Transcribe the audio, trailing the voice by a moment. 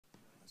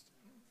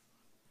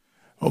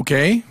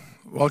Okay,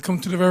 welcome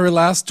to the very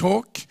last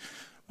talk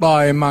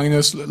by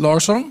Magnus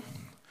Larson,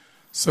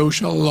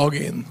 Social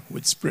Login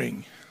with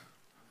Spring.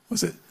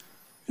 Was it?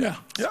 Yeah,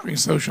 Spring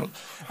Social.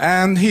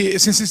 And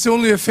since it's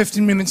only a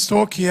 15-minute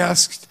talk, he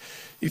asked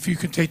if you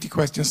could take the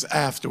questions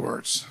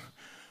afterwards.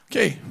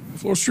 Okay, the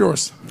floor's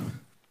yours.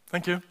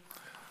 Thank you.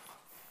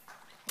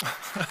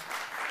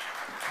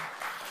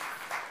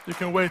 You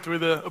can wait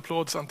with the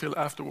applause until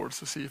afterwards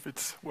to see if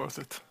it's worth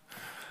it.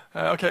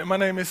 Okay, my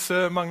name is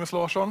Magnus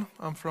Larson.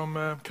 I'm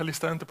from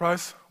Callista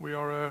Enterprise. We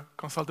are a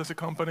consultancy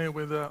company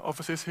with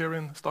offices here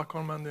in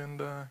Stockholm and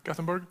in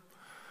Gothenburg.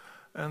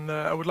 And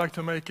I would like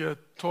to make a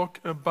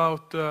talk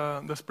about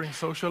the Spring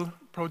Social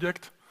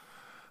project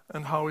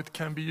and how it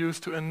can be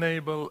used to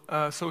enable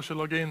social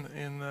login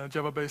in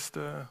Java-based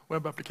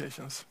web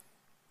applications.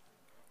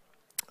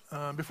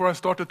 Before I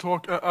start the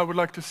talk, I would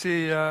like to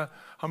see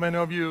how many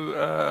of you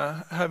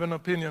have an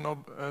opinion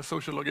of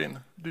social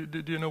login.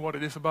 Do you know what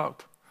it is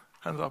about?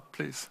 Hands up,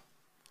 please.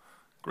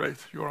 Great,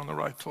 you're on the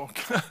right talk.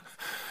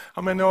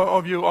 How many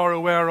of you are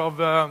aware of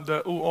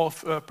the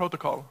OAuth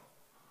protocol?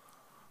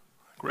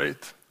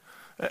 Great.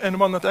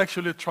 Anyone that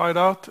actually tried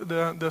out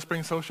the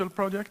Spring Social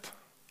project?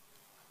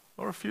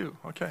 Or a few?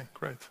 Okay,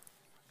 great.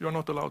 You're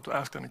not allowed to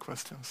ask any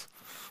questions.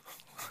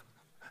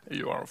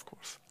 You are, of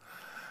course.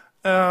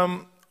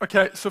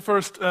 Okay, so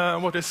first,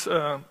 what is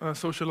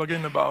social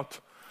login about?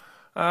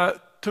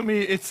 To me,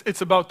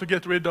 it's about to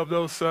get rid of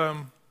those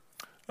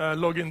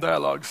login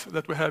dialogues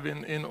that we have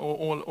in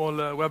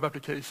all web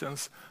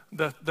applications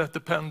that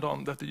depend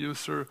on that the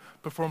user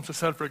performs a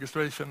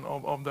self-registration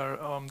of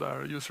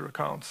their user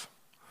accounts.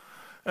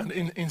 And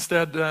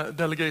instead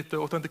delegate the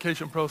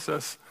authentication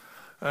process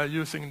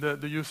using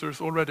the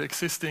user's already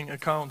existing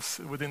accounts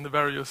within the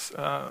various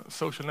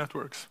social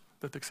networks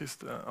that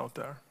exist out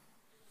there.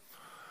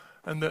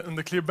 And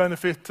the clear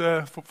benefit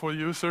for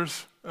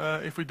users,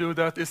 if we do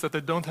that, is that they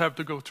don't have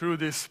to go through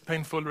this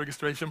painful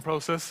registration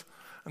process,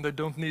 and they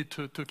don't need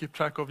to keep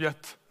track of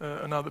yet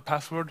another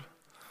password.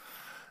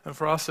 And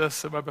for us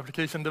as web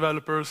application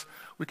developers,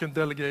 we can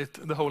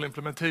delegate the whole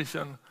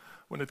implementation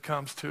when it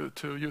comes to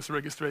user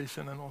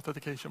registration and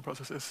authentication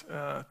processes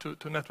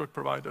to network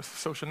providers,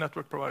 social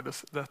network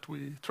providers that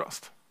we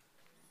trust.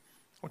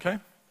 Okay?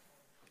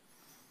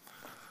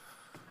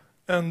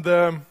 And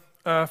the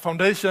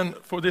foundation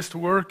for this to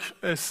work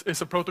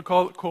is a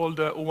protocol called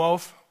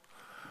OAuth.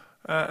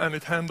 And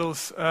it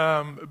handles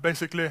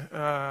basically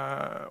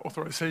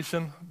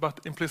authorization, but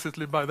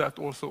implicitly by that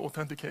also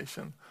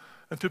authentication.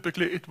 And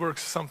typically it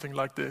works something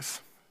like this.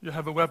 You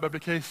have a web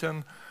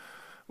application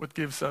which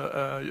gives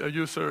a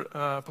user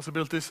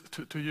possibilities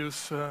to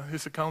use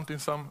his account in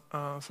some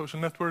social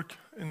network.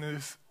 In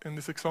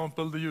this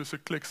example, the user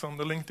clicks on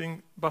the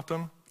LinkedIn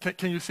button.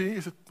 Can you see?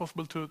 Is it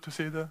possible to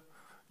see the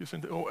user?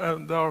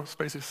 There are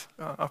spaces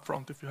up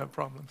front if you have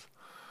problems.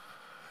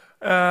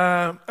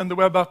 And the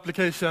web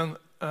application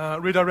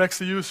redirects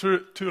the user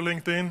to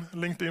LinkedIn.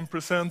 LinkedIn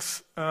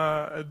presents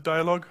a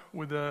dialogue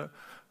with the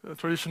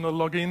traditional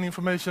login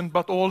information,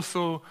 but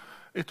also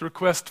it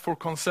requests for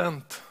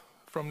consent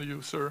from the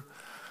user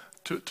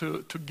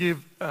to give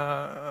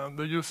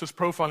the user's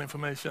profile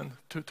information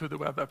to the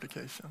web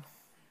application.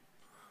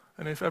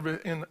 And if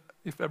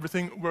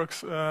everything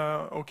works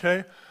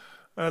okay,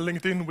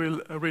 LinkedIn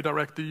will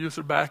redirect the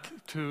user back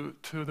to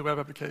the web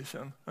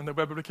application. And the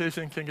web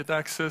application can get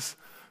access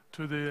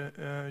to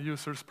the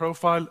user's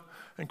profile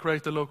and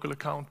create a local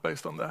account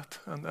based on that.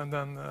 And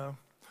then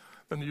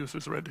the user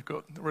is ready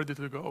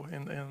to go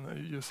in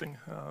using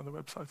the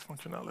website's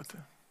functionality.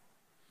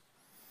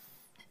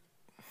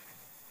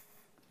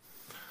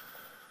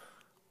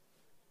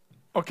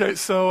 Okay,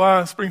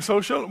 so Spring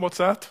Social, what's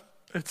that?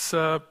 It's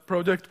a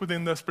project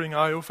within the Spring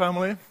IO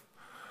family.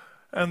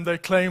 And they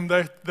claim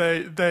that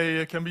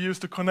they can be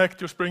used to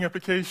connect your Spring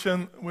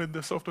application with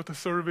the software as a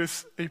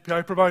service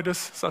API providers,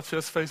 such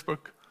as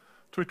Facebook,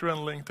 Twitter, and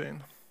LinkedIn.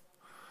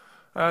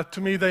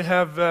 To me, they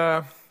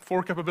have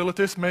four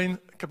capabilities, main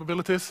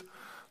capabilities,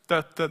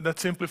 that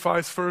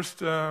simplifies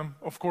first,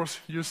 of course,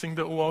 using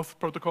the OAuth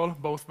protocol,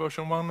 both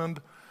version 1 and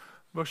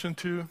version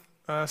 2.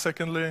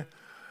 Secondly,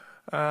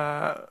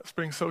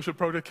 Spring Social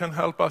project can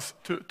help us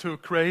to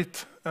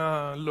create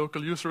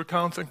local user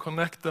accounts and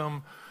connect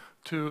them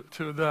to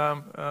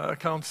the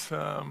accounts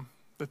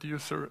that the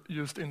user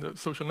used in the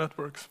social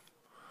networks.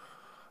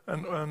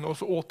 And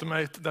also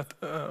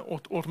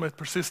automate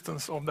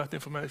persistence of that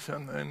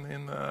information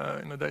in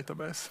a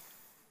database.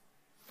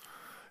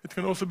 It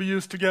can also be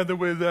used together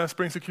with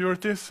Spring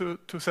Security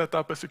to set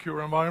up a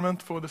secure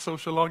environment for the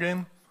social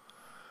login.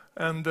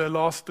 And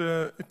last,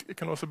 it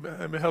can also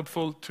be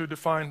helpful to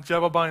define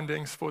Java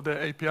bindings for the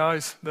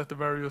APIs that the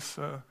various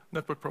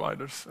network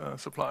providers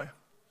supply.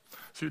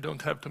 So you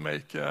don't have to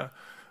make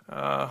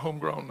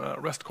homegrown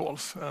REST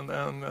calls, and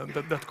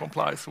that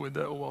complies with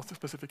the OAuth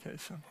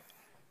specification.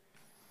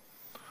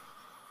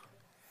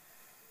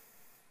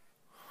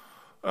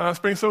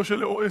 Spring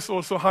Social is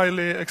also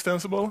highly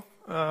extensible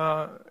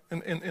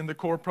in the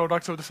core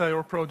product, so to say,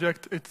 or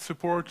project. It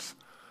supports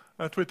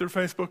Twitter,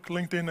 Facebook,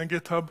 LinkedIn, and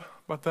GitHub,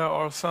 but there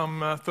are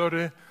some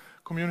 30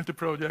 community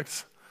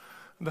projects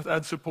that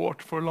add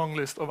support for a long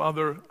list of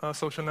other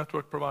social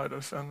network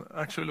providers, and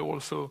actually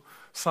also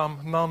some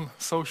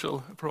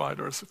non-social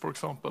providers, for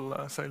example,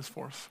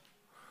 Salesforce.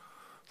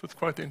 So it's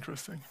quite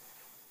interesting.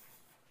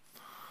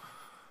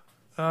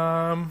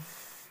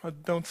 I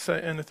don't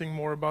say anything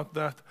more about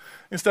that.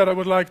 Instead, I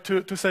would like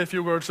to say a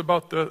few words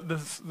about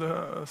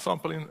the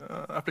sampling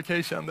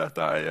application that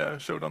I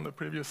showed on the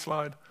previous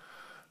slide.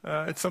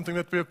 It's something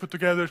that we have put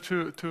together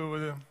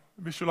to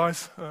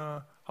visualize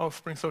how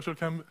Spring Social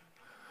can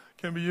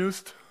be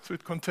used. So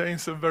it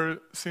contains a very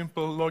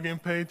simple login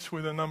page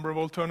with a number of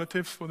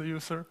alternatives for the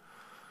user.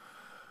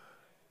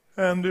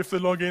 And if the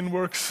login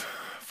works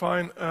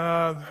fine,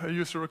 a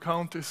user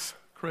account is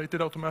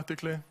created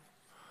automatically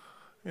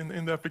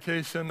in the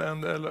application,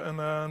 and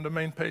the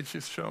main page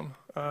is shown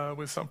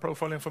with some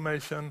profile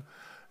information,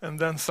 and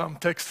then some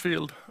text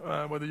field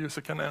where the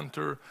user can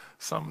enter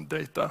some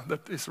data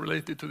that is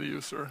related to the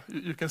user.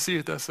 You can see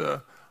it as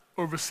a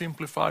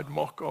oversimplified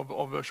mock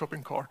of a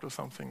shopping cart or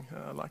something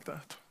like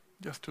that,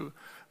 just to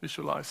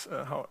visualize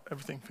how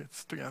everything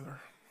fits together.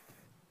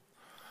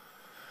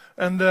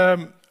 And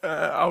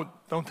I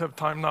don't have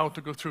time now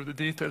to go through the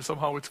details of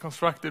how it's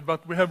constructed,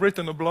 but we have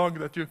written a blog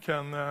that you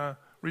can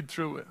read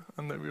through it,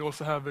 and then we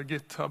also have a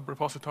GitHub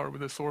repository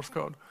with the source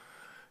code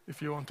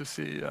if you want to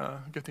see,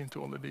 get into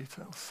all the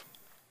details.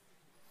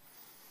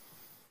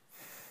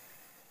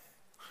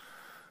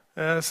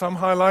 Some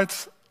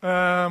highlights.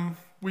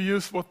 We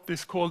use what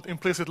is called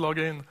implicit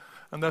login,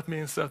 and that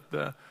means that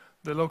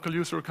the local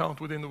user account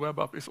within the web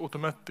app is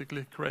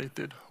automatically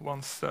created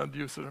once the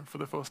user for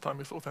the first time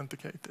is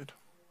authenticated.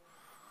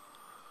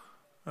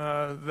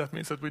 That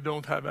means that we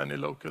don't have any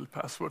local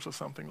passwords or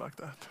something like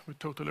that. We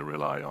totally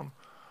rely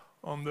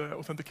on the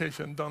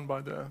authentication done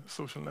by the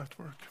social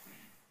network.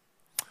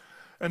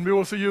 And we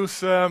also use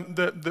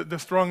the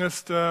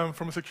strongest,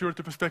 from a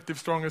security perspective,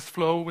 strongest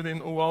flow within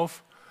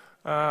OAuth,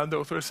 the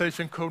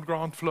authorization code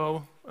grant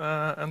flow,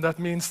 and that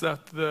means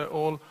that the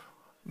whole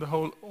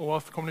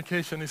OAuth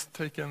communication is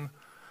taken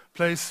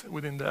place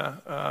within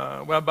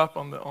the web app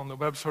on the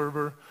web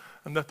server,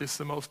 and that is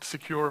the most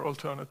secure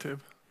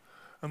alternative.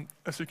 And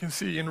as you can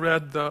see in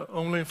red, the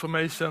only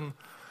information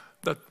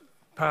that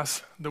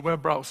pass the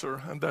web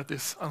browser, and that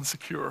is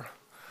unsecure,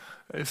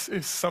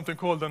 is something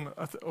called an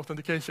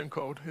authentication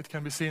code. It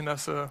can be seen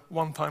as a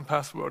one-time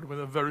password with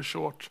a very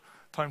short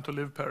time to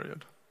live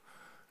period.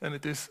 And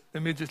it is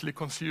immediately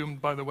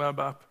consumed by the web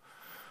app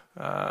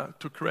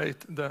to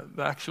create the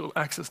actual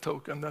access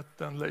token that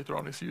then later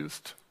on is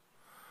used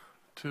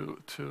to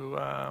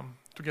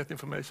get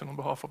information on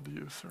behalf of the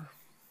user.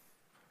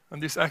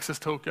 And this access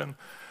token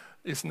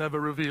is never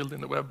revealed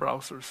in the web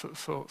browser,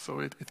 so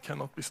it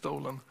cannot be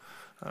stolen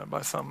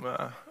by some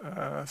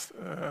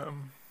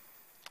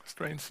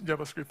strange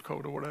JavaScript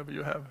code or whatever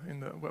you have in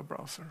the web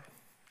browser.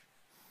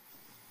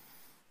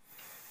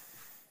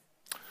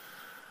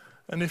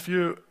 And if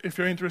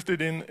you're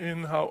interested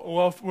in how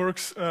OAuth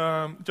works,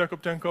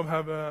 Jakub Jankov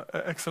have an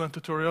excellent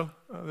tutorial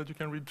that you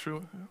can read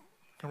through. I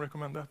can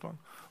recommend that one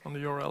on the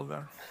URL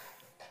there.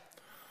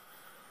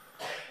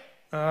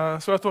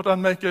 So I thought I'd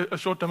make a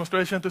short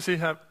demonstration to see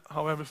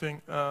how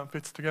everything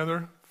fits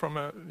together from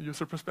a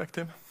user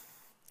perspective.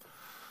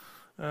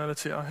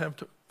 Let's see, I have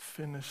to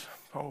finish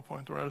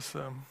PowerPoint or else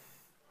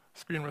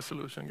screen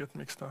resolution get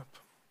mixed up.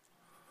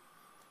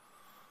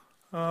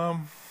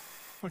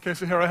 Okay,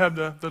 so here I have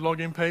the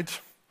login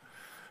page.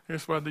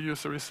 Here's where the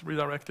user is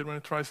redirected when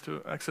it tries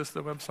to access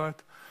the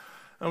website.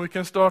 And we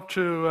can start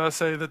to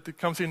say that it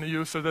comes in a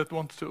user that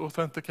wants to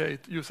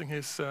authenticate using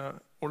his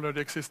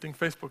already existing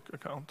Facebook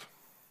account.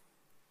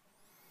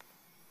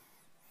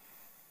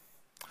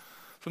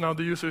 So now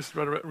the user is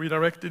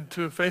redirected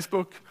to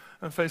Facebook,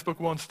 and Facebook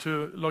wants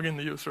to log in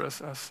the user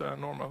as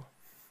normal,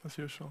 as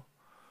usual.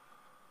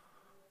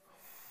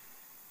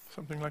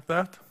 Something like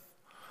that.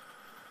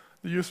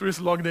 The user is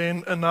logged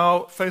in, and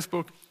now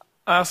Facebook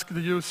asks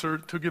the user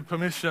to give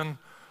permission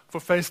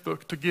for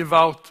Facebook to give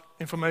out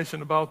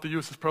information about the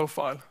user's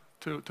profile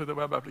to the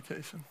web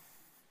application.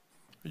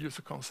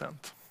 User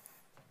consent.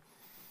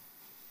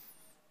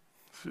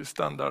 This is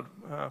standard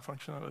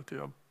functionality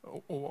of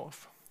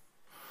OAuth.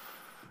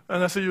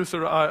 And as a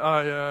user,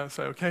 I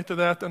say OK to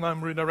that, and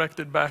I'm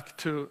redirected back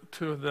to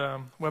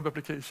the web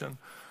application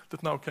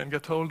that now can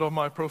get hold of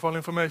my profile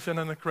information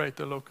and create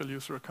a local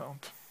user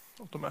account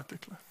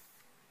automatically.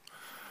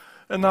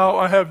 And now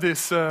I have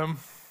this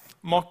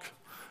mock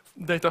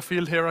data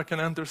field here. I can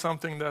enter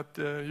something that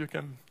you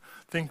can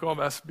think of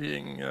as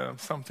being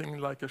something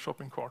like a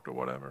shopping cart or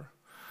whatever.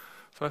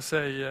 So I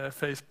say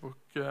Facebook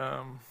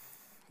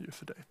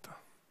user data,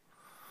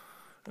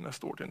 and I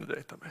store it in the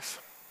database.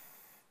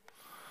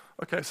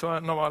 Okay, so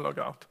now I log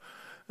out.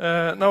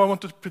 Now I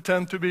want to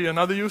pretend to be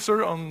another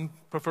user,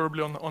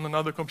 preferably on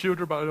another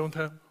computer, but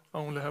I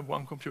only have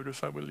one computer,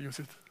 so I will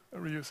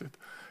reuse it.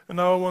 And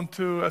now I want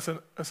to, as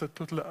a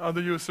total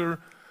other user,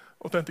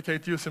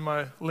 authenticate using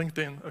my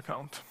LinkedIn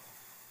account.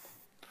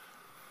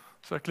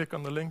 So I click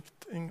on the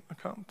LinkedIn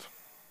account.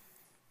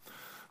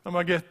 Now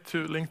I get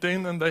to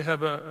LinkedIn, and they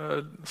have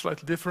a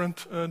slightly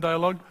different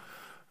dialog.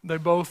 They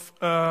both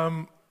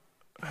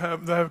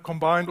have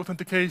combined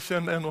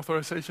authentication and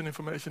authorization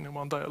information in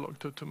one dialog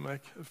to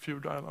make a few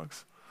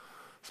dialogues.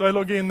 So I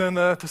log in, and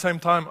at the same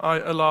time I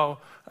allow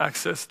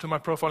access to my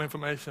profile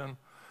information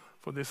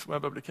for this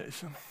web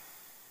application.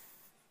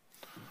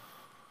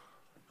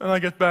 And I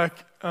get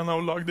back and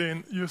I'm logged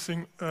in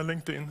using a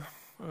LinkedIn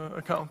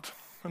account.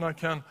 And I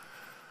can,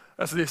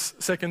 as this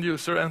second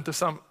user, enter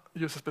some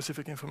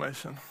user-specific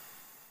information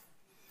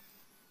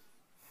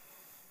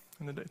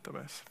in the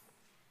database.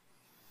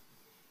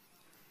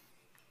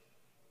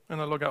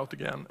 And I log out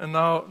again. And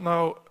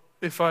now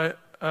if I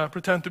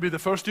pretend to be the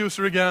first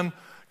user again,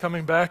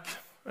 coming back,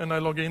 and I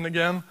log in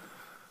again,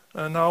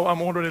 now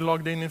I'm already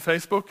logged in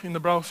Facebook in the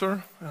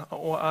browser,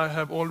 or I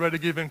have already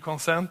given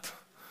consent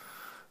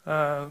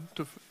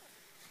to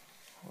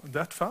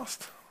that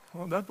fast.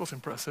 Well, that was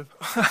impressive.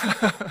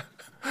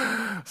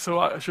 So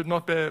I should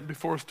not be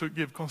forced to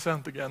give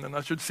consent again, and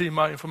I should see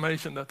my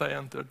information that I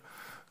entered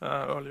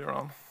earlier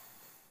on.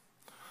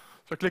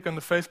 So I click on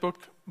the Facebook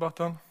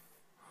button,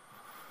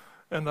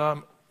 and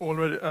I'm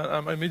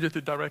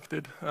immediately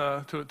directed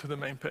to the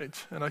main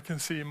page, and I can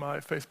see my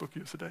Facebook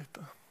user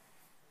data.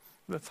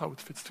 That's how it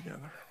fits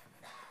together.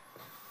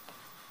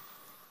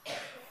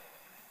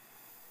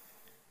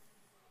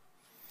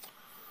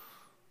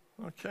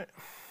 Okay.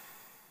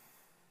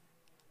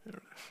 Here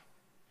it is.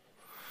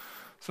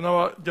 So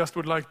now I just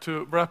would like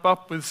to wrap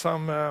up with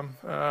some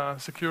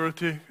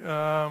security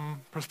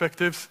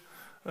perspectives.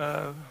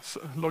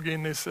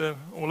 Login is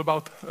all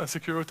about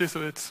security,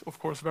 so it's of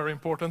course very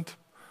important.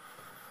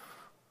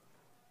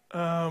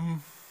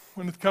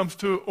 When it comes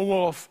to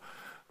OAuth,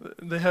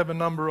 they have a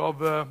number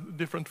of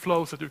different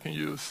flows that you can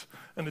use,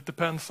 and it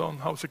depends on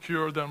how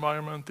secure the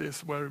environment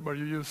is where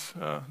you use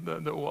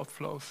the OAuth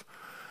flows.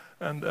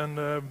 And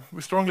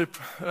we strongly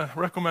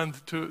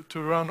recommend to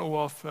run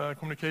OAuth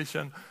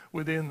communication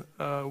within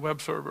a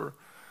web server.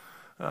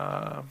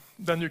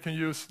 Then you can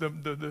use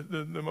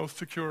the most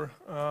secure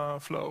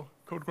flow,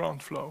 code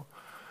grant flow,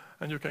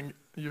 and you can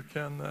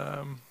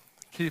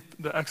keep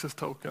the access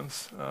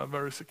tokens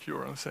very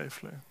secure and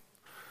safely.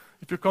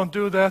 If you can't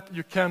do that,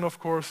 you can of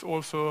course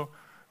also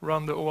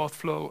run the OAuth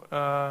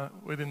flow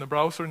within the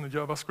browser, in the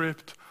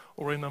JavaScript,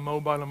 or in a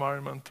mobile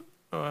environment,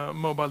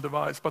 mobile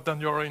device, but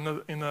then you're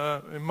in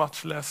a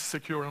much less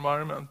secure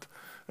environment,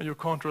 and you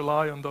can't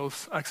rely on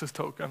those access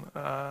tokens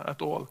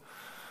at all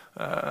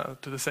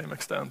to the same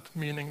extent,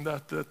 meaning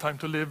that the time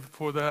to live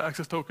for the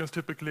access tokens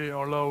typically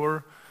are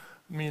lower,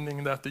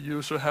 meaning that the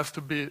user has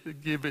to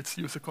give its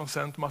user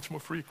consent much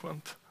more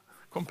frequent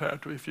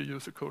compared to if you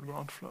use a code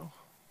grant flow.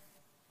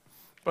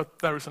 But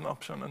there is an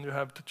option, and you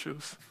have to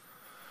choose.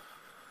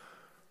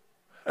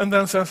 And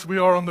then, since we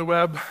are on the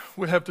web,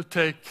 we have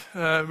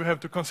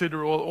to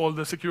consider all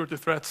the security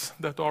threats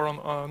that are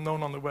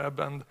known on the web.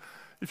 And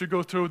if you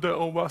go through the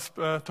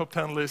OWASP top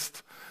 10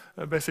 list,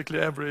 basically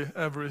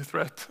every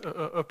threat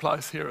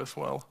applies here as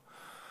well.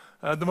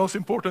 The most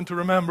important to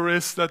remember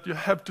is that you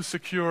have to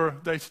secure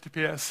the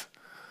HTTPS,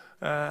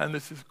 and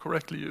this is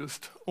correctly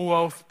used.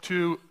 OAuth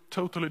 2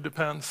 totally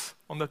depends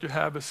on that you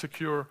have a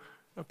secure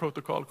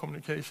protocol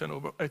communication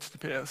over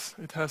HTTPS.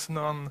 It has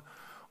none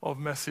of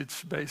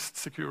message-based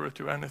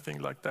security or anything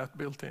like that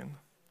built in.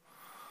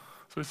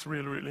 So it's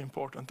really, really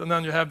important. And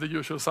then you have the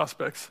usual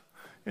suspects: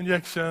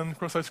 injection,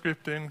 cross-site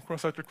scripting,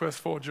 cross-site request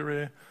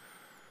forgery,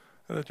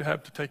 that you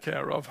have to take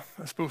care of,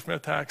 spoofing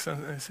attacks,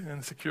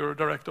 and secure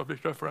direct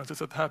object references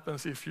that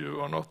happens if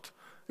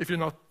you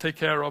not take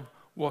care of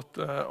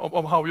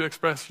of how you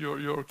express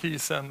your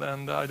keys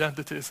and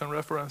identities and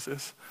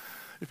references.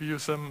 If you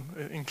use them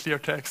in clear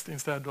text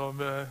instead of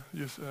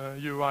use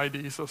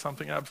UIDs or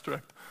something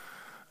abstract,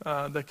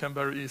 they can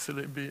very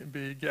easily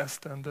be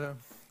guessed, and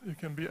you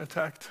can be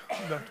attacked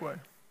that way.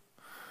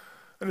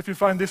 And if you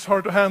find this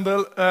hard to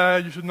handle,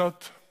 you should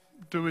not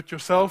do it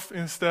yourself.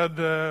 Instead,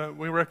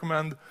 we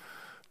recommend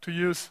to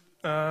use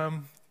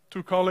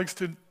two colleagues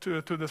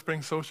to the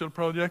Spring Social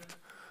project,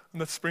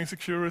 and that's Spring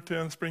Security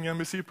and Spring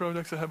MVC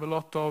projects. They have a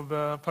lot of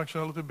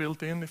functionality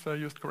built in. If they're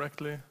used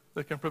correctly,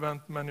 they can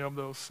prevent many of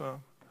those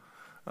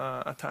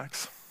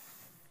attacks.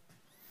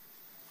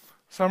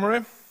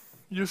 Summary: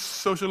 use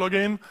social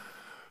login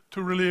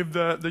to relieve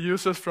the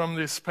users from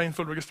this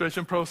painful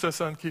registration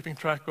process and keeping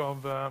track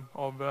of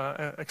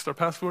extra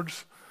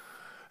passwords,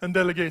 and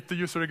delegate the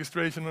user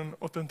registration and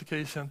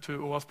authentication to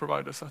OAuth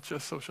providers such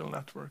as social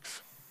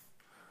networks.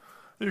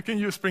 You can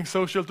use Spring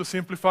Social to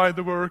simplify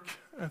the work,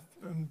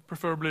 and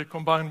preferably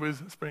combine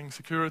with Spring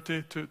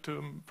Security to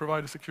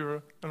provide a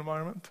secure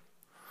environment.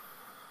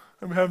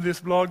 And we have this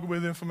blog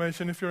with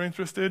information if you're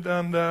interested,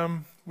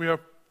 and we are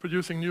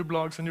producing new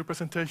blogs and new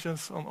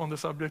presentations on the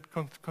subject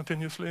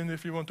continuously. And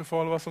if you want to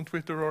follow us on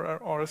Twitter or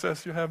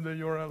RSS, you have the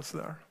URLs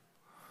there.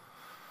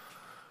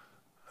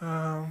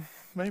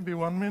 Maybe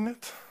 1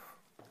 minute.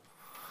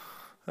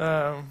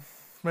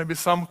 Maybe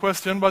some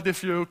question, but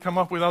if you come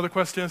up with other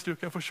questions, you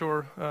can for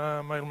sure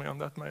mail me on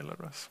that mail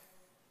address.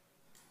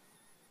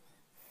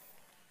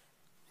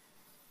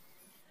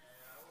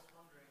 I was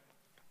wondering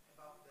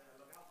about the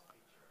logout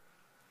feature.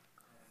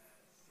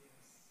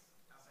 Since,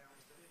 as I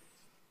understood it,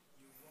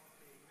 you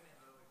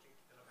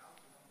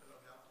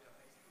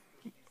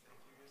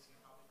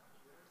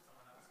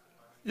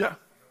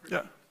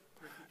Yeah.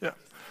 Yeah.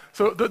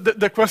 So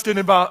the question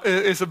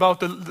is about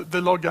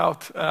the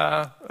logout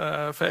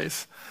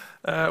phase.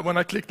 When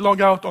I clicked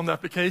log out on the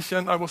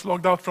application, I was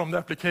logged out from the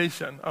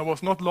application. I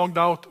was not logged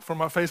out from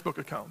my Facebook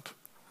account.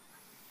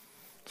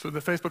 So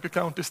the Facebook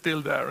account is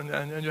still there,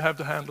 and you have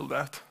to handle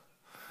that.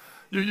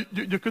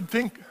 You could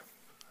think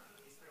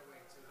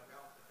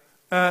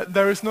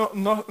there is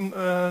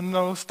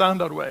no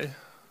standard way,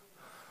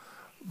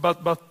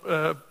 but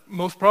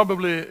most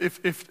probably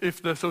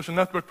if the social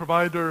network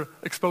provider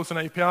exposes an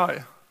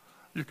API,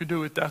 you could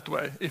do it that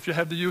way if you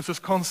have the user's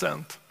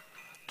consent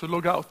to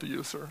log out the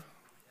user.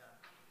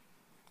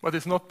 But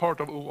it's not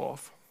part of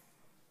OAuth.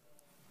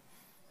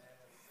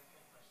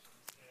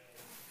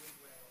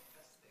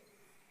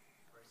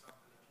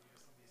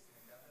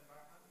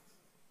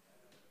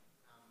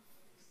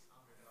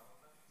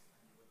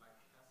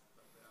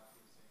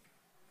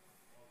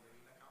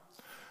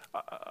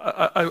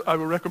 I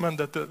would recommend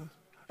that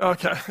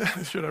okay,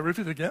 should I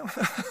repeat again?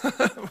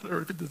 I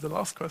repeated the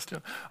last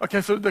question.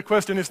 Okay, so the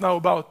question is now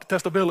about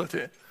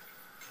testability.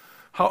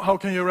 How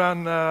can you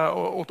run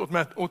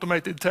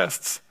automated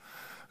tests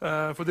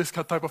for this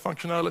type of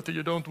functionality?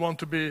 You don't want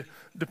to be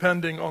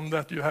depending on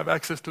that you have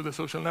access to the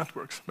social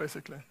networks,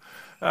 basically.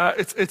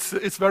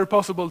 It's very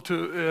possible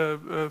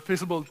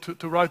feasible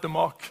to write a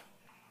mock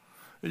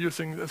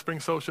using Spring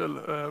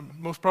Social.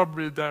 Most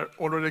probably there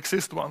already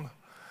exists one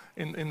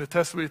in the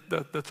test suite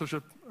that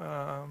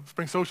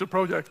Spring Social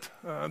project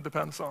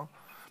depends on.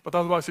 But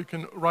otherwise you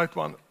can write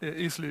one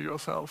easily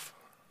yourself.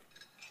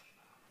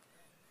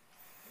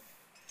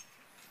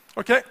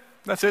 Okay,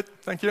 that's it.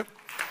 Thank you.